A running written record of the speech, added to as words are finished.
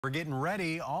We're getting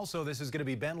ready. Also, this is going to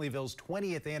be Bentleyville's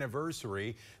 20th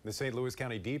anniversary. The St. Louis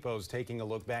County Depot is taking a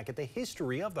look back at the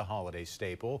history of the holiday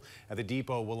staple. The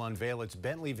Depot will unveil its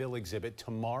Bentleyville exhibit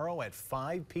tomorrow at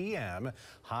 5 p.m.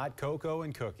 Hot cocoa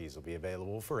and cookies will be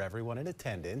available for everyone in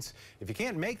attendance. If you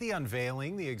can't make the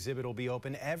unveiling, the exhibit will be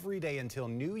open every day until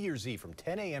New Year's Eve from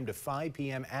 10 a.m. to 5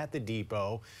 p.m. at the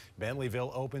Depot.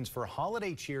 Bentleyville opens for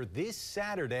holiday cheer this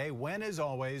Saturday when, as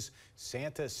always,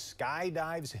 Santa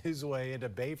skydives his way into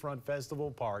Bayfront Festival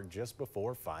Park just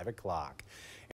before 5 o'clock.